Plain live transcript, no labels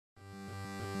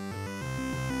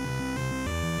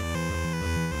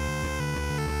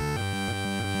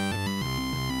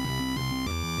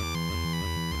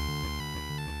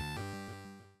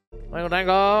Wangle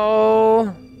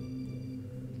dangle.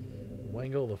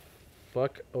 Wangle the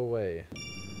fuck away.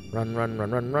 Run, run,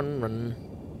 run, run, run, run.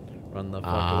 Run the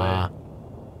fuck away.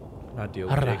 Not deal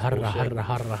with Harra, Jake's harra, bullshit. harra,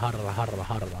 harra, harra, harra,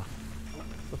 harra.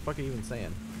 What the fuck are you even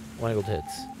saying? Wangle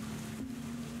tits.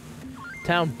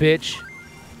 Town, bitch.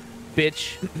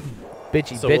 Bitch.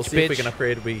 Bitchy, So bitch, we'll see bitch. if we can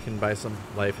upgrade. We can buy some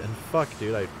life. And fuck,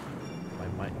 dude,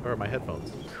 my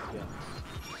headphones.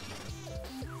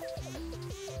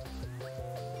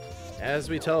 As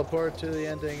we teleport to the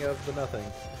ending of the nothing.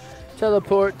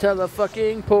 Teleport,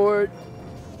 telefucking port.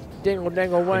 Dingle,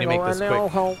 dangle, When you wangle, make this and now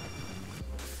quick. home.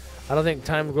 I don't think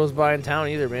time goes by in town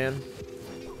either, man.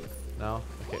 No?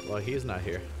 Okay, well, he's not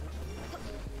here.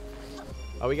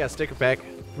 Oh, we got a sticker pack.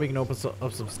 We can open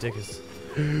up some stickers.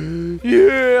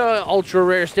 Yeah, ultra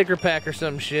rare sticker pack or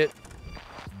some shit.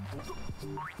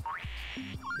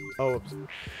 Oh, oops.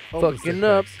 Open Fucking sticker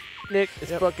up. packs. Nick is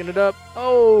Yep. fucking it up.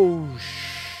 Oh,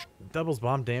 Doubles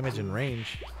bomb damage and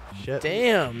range. Shit.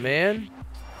 damn, man.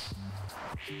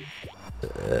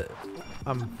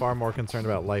 I'm far more concerned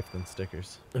about life than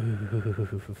stickers.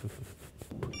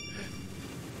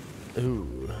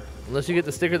 Ooh. Unless you get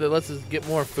the sticker that lets us get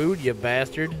more food, you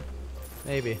bastard.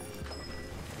 Maybe.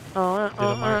 Yeah,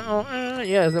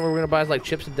 isn't that what we're gonna buy? Is like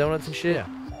chips and donuts and shit? Yeah.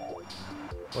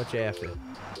 What you after?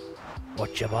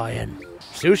 What you buying?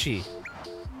 Sushi.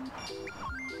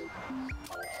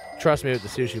 Trust me with the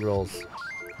sushi rolls.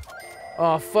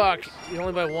 Oh, fuck. You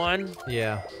only buy one?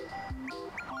 Yeah.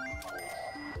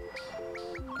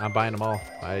 I'm buying them all.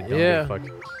 I don't Yeah. give a fuck.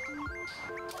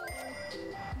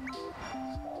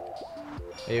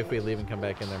 Maybe if we leave and come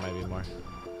back in, there might be more.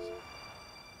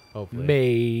 Hopefully.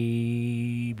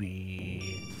 Maybe.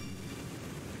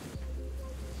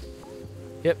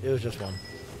 Yep, it was just one.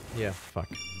 Yeah, fuck.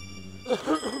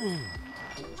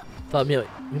 Thought we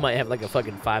might have like a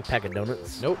fucking 5-pack of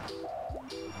donuts. Nope.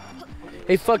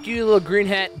 Hey, fuck you, little green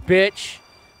hat bitch.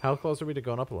 How close are we to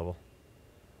going up a level?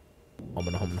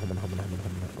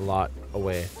 A lot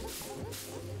away.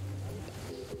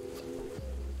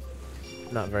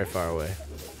 Not very far away.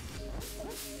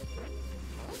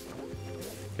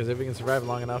 Because if we can survive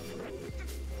long enough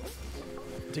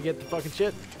to get the fucking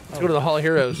shit. Let's go to the Hall of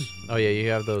Heroes. Oh yeah, you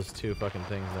have those two fucking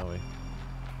things, don't we?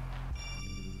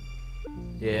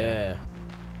 Yeah.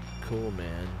 Cool,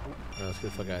 man. No, let's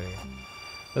get the fuck out of here.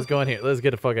 Let's go in here. Let's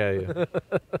get the fuck out of here.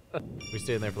 We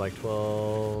stayed in there for like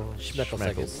 12 Schmeckle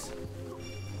seconds.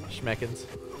 Schmeckins.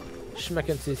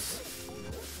 Schmeckensis.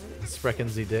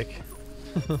 Spreckensy dick.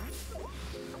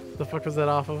 The fuck was that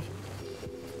off of?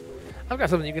 I've got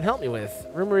something you can help me with.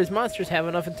 Rumor is monsters have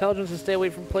enough intelligence to stay away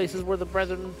from places where the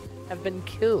brethren have been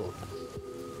killed.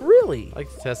 Really? I'd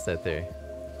like to test that theory.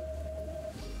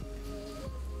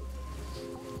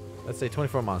 Let's say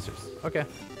 24 monsters. Okay.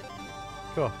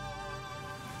 Cool.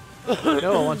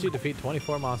 No, I want you to defeat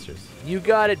 24 monsters. You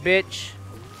got it, bitch.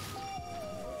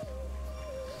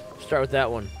 Start with that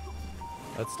one.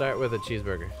 Let's start with a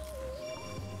cheeseburger.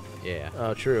 Yeah.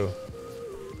 Oh, true.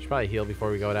 Should probably heal before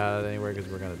we go out anywhere because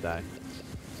we're gonna die.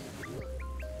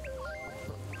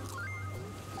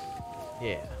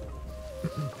 Yeah.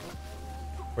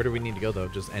 Where do we need to go though?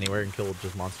 Just anywhere and kill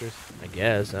just monsters? I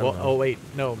guess. I don't know. Oh wait,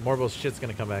 no, Morbo's shit's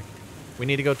gonna come back. We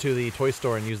need to go to the toy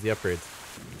store and use the upgrades.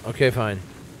 Okay, fine.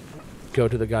 Go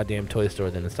to the goddamn toy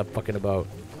store then and stop fucking about.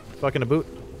 Fucking a boot.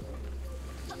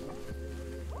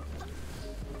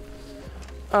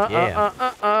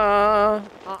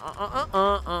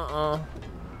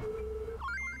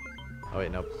 Oh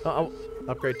wait, nope.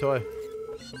 Upgrade toy.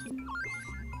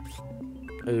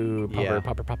 Ooh, popper, Yeah.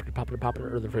 popper, popper, popper,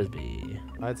 popper, or the frisbee.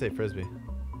 I'd say frisbee.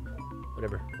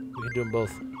 Whatever. We can do them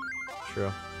both.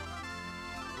 True.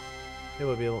 It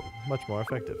would be much more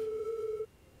effective.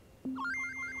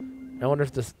 I wonder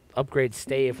if the upgrades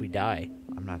stay if we die.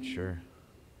 I'm not sure.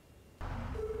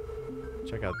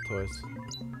 Check out the toys.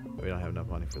 We don't have enough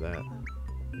money for that.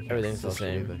 You can't Everything's the sell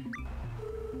shit same. either.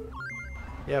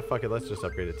 Yeah, fuck it. Let's just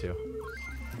upgrade it too.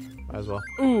 Might as well.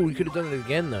 Ooh, we could have done it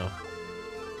again though.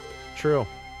 True.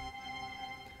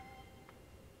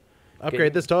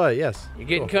 Upgrade this toy, yes. You're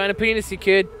getting Cool. kind of penisy,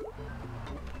 kid.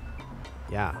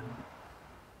 Yeah.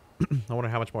 I wonder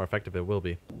how much more effective it will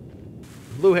be.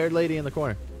 Blue-haired lady in the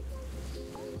corner.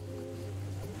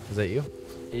 Is that you?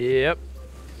 Yep.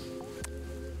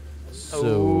 So.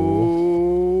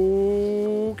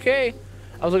 Okay.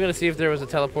 I was looking to see if there was a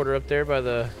teleporter up there by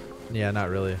the Yeah, not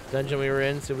really. dungeon we were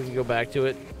in, so we can go back to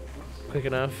it quick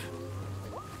enough.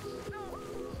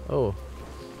 Oh.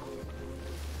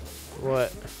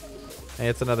 What? Hey,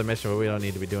 it's another mission, but we don't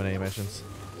need to be doing any missions.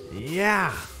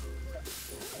 Yeah.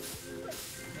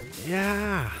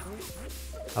 Yeah.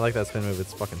 I like that spin move.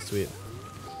 It's fucking sweet.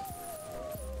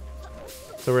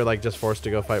 So we're like just forced to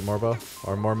go fight Morbo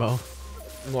or Mormo.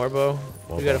 Morbo.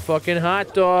 We Morbo. got a fucking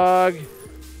hot dog.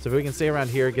 So if we can stay around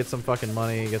here, get some fucking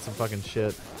money, get some fucking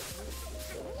shit.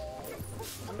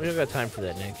 We don't got time for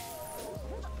that, Nick.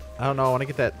 I don't know. I want to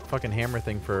get that fucking hammer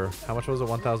thing for how much was it?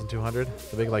 1,200.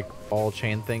 The big like ball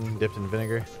chain thing dipped in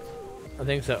vinegar. I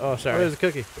think so. Oh, Oh, sorry. there's a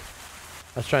cookie.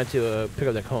 I was trying to pick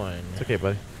up that coin. It's okay,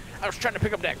 buddy. I was trying to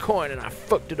pick up that coin and I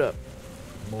fucked it up.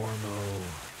 Mormo.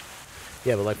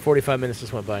 Yeah, but like 45 minutes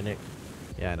just went by, Nick.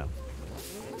 Yeah, I know.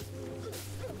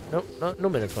 Nope, no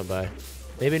minutes went by.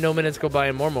 Maybe no minutes go by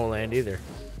in Mormo land either.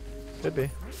 Could be.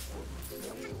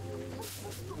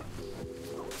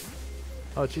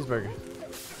 Oh, cheeseburger.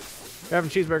 We're having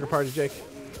cheeseburger party, Jake.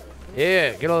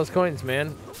 Yeah, get all those coins,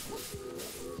 man.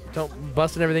 Don't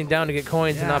busting everything down to get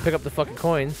coins and not pick up the fucking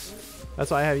coins.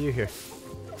 That's why I have you here.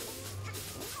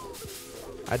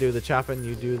 I do the chopping,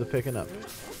 you do the picking up.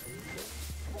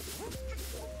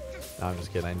 No, I'm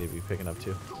just kidding. I need to be picking up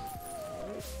too.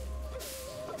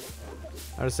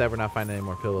 I'm just sad we're not finding any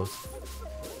more pillows.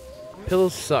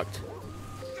 Pillows sucked.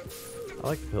 I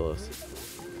like the pillows.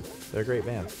 They're a great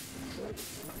band.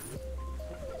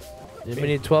 We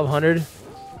need 1,200.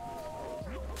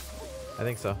 I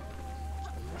think so.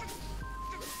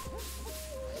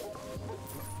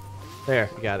 There.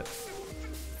 You got it.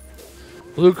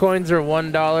 Blue coins are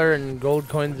 $1 and gold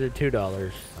coins are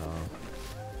 $2.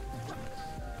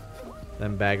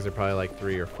 Them bags are probably like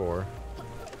 3 or 4.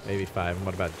 Maybe 5. And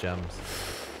what about gems?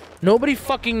 Nobody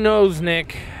fucking knows,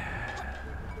 Nick.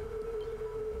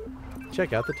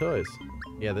 Check out the toys.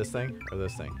 Yeah, this thing or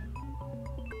this thing.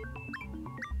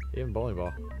 Even bowling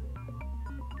ball.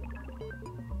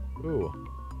 Ooh.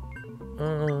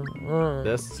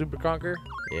 This? Super Conquer?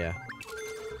 Yeah.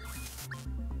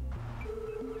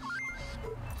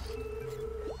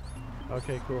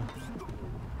 Okay, cool.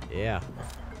 Yeah.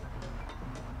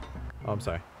 Oh, I'm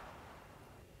sorry.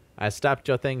 I stopped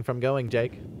your thing from going,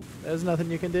 Jake. There's nothing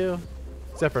you can do.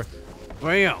 Except for...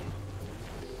 Bam!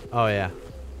 Oh, yeah.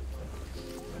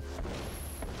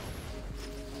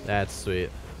 That's sweet.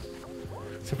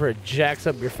 Except for it jacks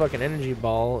up your fucking energy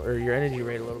ball or your energy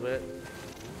rate a little bit.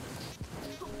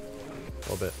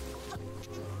 A little bit.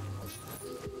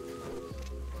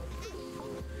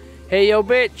 Hey, yo,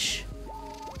 bitch!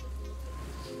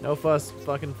 No fuss,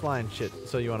 fucking flying shit.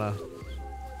 So you wanna...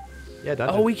 Yeah,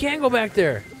 dungeon. Oh, we can go back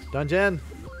there. Dungeon.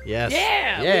 Yes.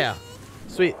 Yeah! Yeah.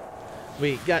 Sweet.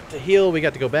 We got to heal. We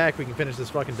got to go back. We can finish this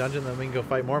fucking dungeon. Then we can go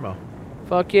fight Mormo.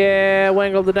 Fuck yeah,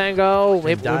 Wangle the Dango.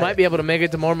 We die. might be able to make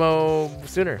it to Mormo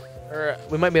sooner. Or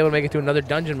we might be able to make it to another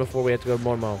dungeon before we have to go to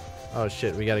Mormo. Oh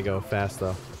shit, we gotta go fast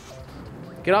though.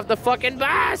 Get off the fucking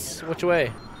bus! Which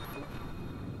way?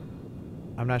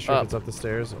 I'm not sure Up. if it's up the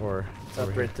stairs or it's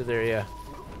over Up here. right to there, yeah.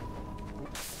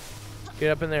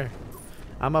 Get up in there.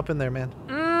 I'm up in there, man.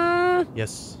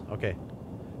 Yes. Okay.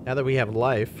 Now that we have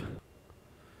life.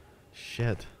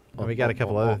 Shit. And we got a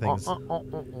couple other things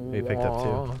we picked up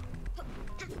too.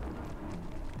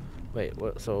 Wait,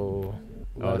 what? So.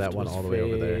 Oh, that one was all the way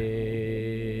over there.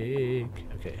 fake.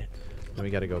 Okay. Then we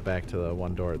got to go back to the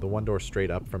one door. The one door straight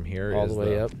up from here All is the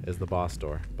way up? is the boss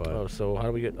door. But Oh, so how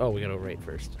do we get? Oh, we gotta go right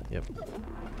first. yep.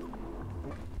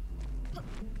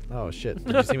 Oh shit!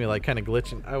 Did you see me like kind of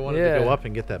glitching? I wanted to Yeah. go up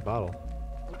and get that bottle.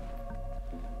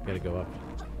 Gotta go up.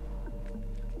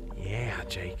 Yeah,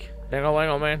 Jake.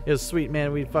 Wangle, man. It was sweet,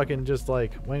 man. We fucking just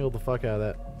like wangled the fuck out of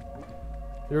that.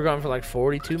 We were gone for like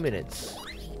 42 minutes.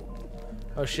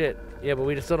 Oh shit. Yeah, but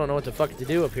we still don't know what the fuck to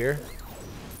do up here.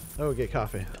 Oh, get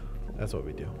coffee. That's what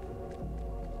we do.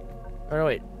 Oh no,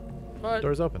 wait. What?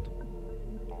 Door's open.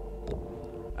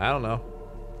 I don't know.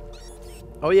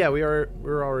 Oh yeah, we're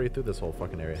already through this whole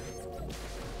fucking area.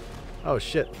 Oh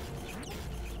shit.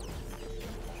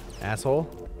 Asshole.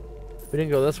 We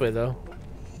didn't go this way though.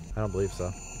 I don't believe so.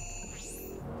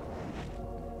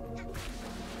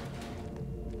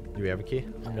 Do we have a key?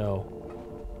 No.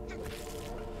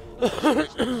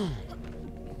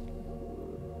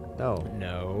 No.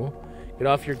 No. Get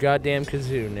off your goddamn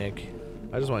kazoo, Nick.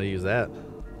 I just want to use that.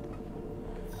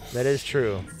 That is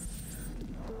true.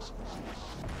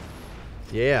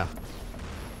 Yeah.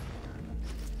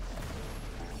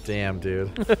 Damn,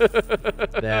 dude.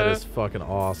 That is fucking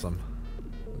awesome.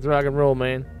 Let's rock and roll,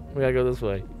 man. We gotta go this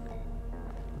way.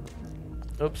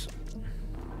 Oops.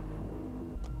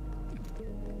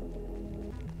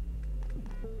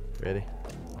 Ready?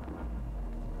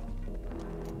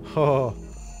 Oh.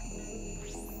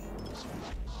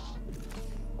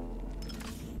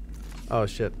 Oh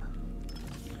shit.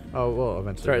 Oh, well,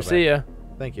 eventually. Sorry, go see back. ya.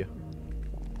 Thank you.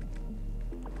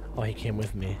 Oh, he came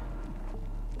with me.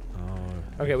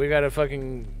 Oh. Okay, we gotta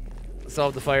fucking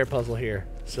solve the fire puzzle here.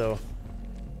 So,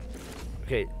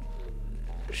 Okay.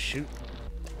 Shoot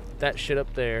that shit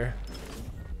up there.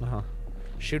 Uh-huh.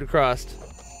 Shoot across.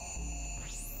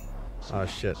 Oh,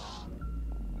 shit.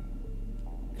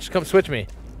 Just come switch me.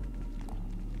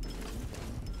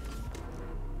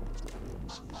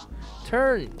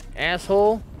 Turn,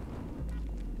 asshole.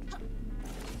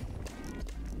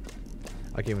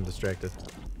 I keep him distracted.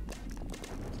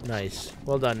 Nice.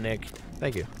 Well done, Nick.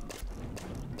 Thank you.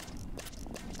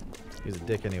 He's a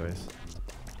dick anyways.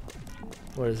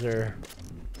 What is there?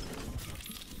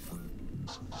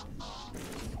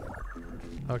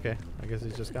 Okay, I guess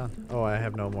he's just gone. Oh, I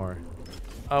have no more.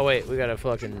 Oh, wait. We gotta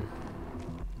fucking...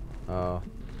 Oh.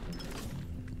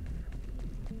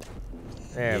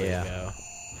 There Yeah. we go.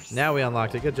 Now we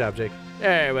unlocked it. Good job, Jake.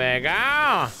 There we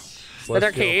go.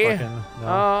 Celestial key. fucking-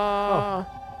 no.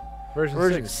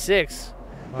 Version 6.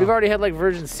 Wow. We've already had like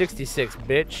version 66,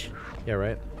 bitch. Yeah,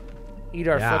 right? Eat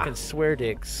our Yeah. fucking swear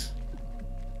dicks.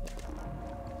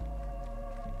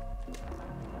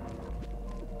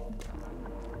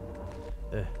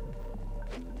 Ugh.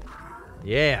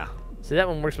 Yeah. See, that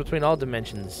one works between all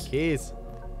dimensions. Keys.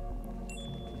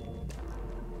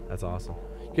 That's awesome.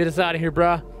 Get us out of here,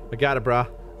 bruh. I got it, brah.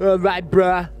 Right,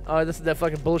 bruh. Oh, this is that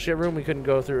fucking bullshit room we couldn't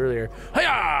go through earlier.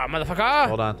 Hiya, motherfucker!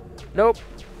 Hold on. Nope.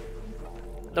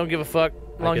 Don't give a fuck.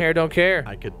 Long hair, don't care.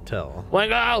 I could tell.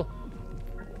 Wangle!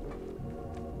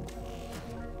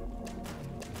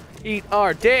 Eat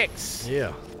our dicks!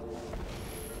 Yeah.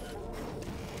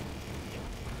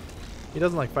 He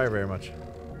doesn't like fire very much.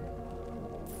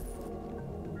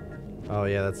 Oh,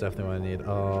 yeah, that's definitely what I need.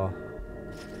 Oh.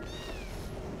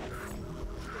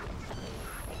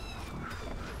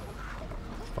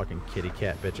 Fucking kitty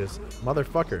cat bitches.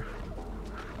 Motherfucker.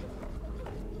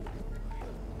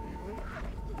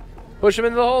 Push him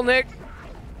into the hole, Nick.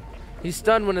 He's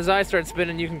stunned when his eyes start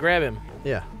spinning. You can grab him.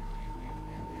 Yeah.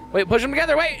 Wait, push them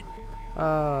together. Wait.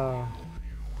 Uh.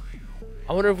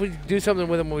 I wonder if we do something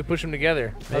with them when we push them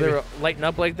together. Maybe. Are they lighten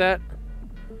up like that?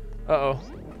 Uh-oh.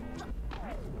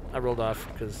 I rolled off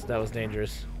because that was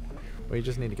dangerous. We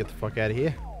just need to get the fuck out of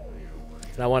here.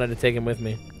 And I wanted to take him with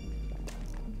me.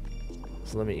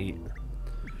 So let me eat.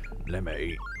 Let me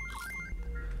eat.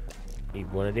 Eat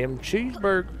one of them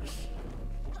cheeseburgers.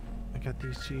 I got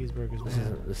these cheeseburgers, This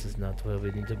man. this is not where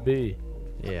we need to be.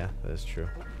 Yeah, that's true.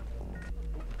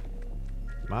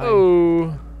 Mine.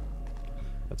 Oh.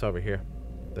 That's over here.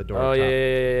 The door. Oh up yeah, top.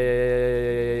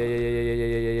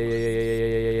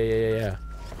 yeah.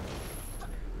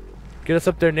 Get us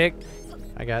up there, Nick.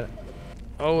 I got it.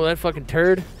 Oh, that fucking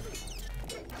turd.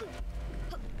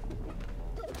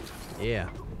 Yeah.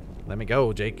 Let me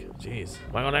go, Jake. Jeez.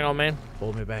 Wangle dangle, man.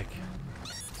 Hold me back.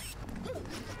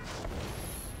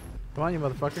 Come on, you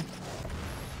motherfucker.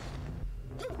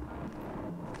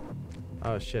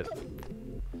 Oh, shit.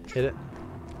 Hit it.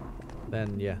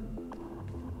 Then, yeah.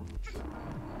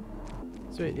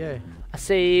 Sweet, yay. I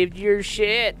saved your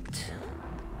shit.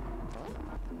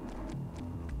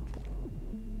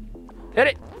 Hit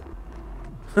it.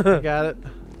 I got it.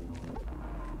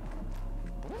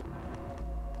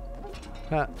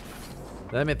 Ha.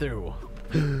 Let me through.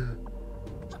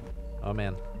 Oh,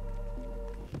 man.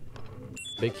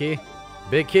 Big key.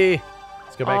 Big key.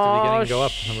 Let's go back to the beginning and go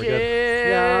up. And we're good.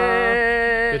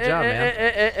 Yeah. Good job,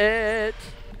 man.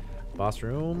 Boss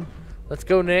room. Let's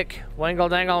go, Nick. Wangle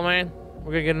dangle, man.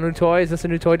 We're gonna get a new toy. Is this a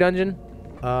new toy dungeon?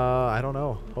 I don't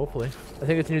know. Hopefully. I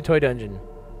think it's a new toy dungeon.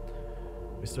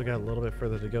 We still got a little bit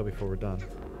further to go before we're done.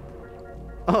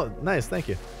 Oh, nice. Thank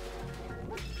you.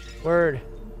 Word.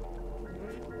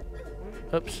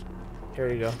 Oops.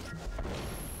 Here you go.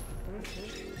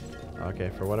 Okay,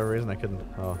 for whatever reason I couldn't.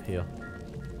 Oh, heal.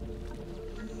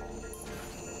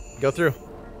 Go through.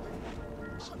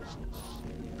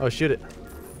 Oh, shoot it.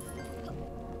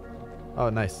 Oh,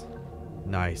 nice.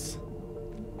 Nice.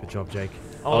 Good job, Jake.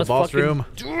 Oh, Oh, let's boss fucking room.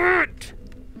 do it!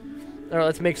 Alright,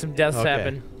 let's make some deaths Okay.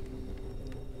 happen.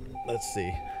 Let's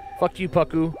see. Fuck you,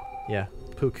 Pucku. Yeah.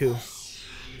 Puku.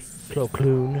 Plo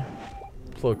Clune.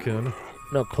 Plo Koon.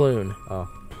 No, Clune. Oh.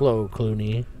 Plo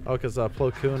Clooney. Oh, because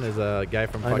Plo Koon is a guy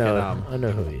from I fucking,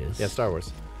 know who he is. yeah, Star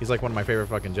Wars. He's like one of my favorite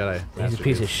fucking Jedi. He's a master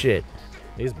piece of dudes. shit.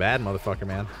 He's bad, motherfucker,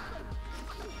 man.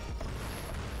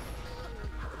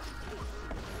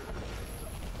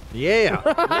 Yeah!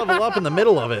 Level up in the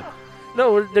middle of it.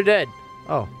 No, they're dead.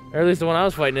 Oh, Or at least the one I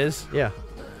was fighting is. yeah.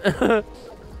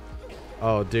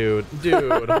 Oh, dude. Dude,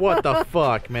 what the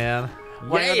fuck, man?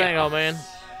 Wangle Yeah! dangle, man.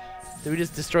 Did we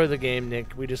just destroy the game, Nick?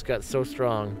 We just got so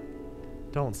strong.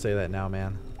 Don't say that now,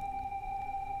 man.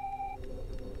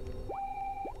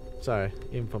 Sorry,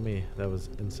 even for me, that was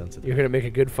insensitive. You're gonna make a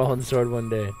good fallen sword one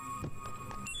day.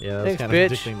 Yeah, that was Thanks, kind of bitch.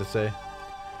 interesting to say.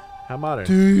 How modern?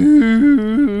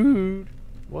 Dude.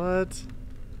 What?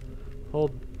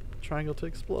 Hold triangle to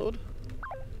explode?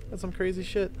 That's some crazy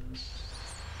shit.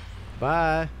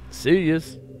 Bye. See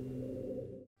yous.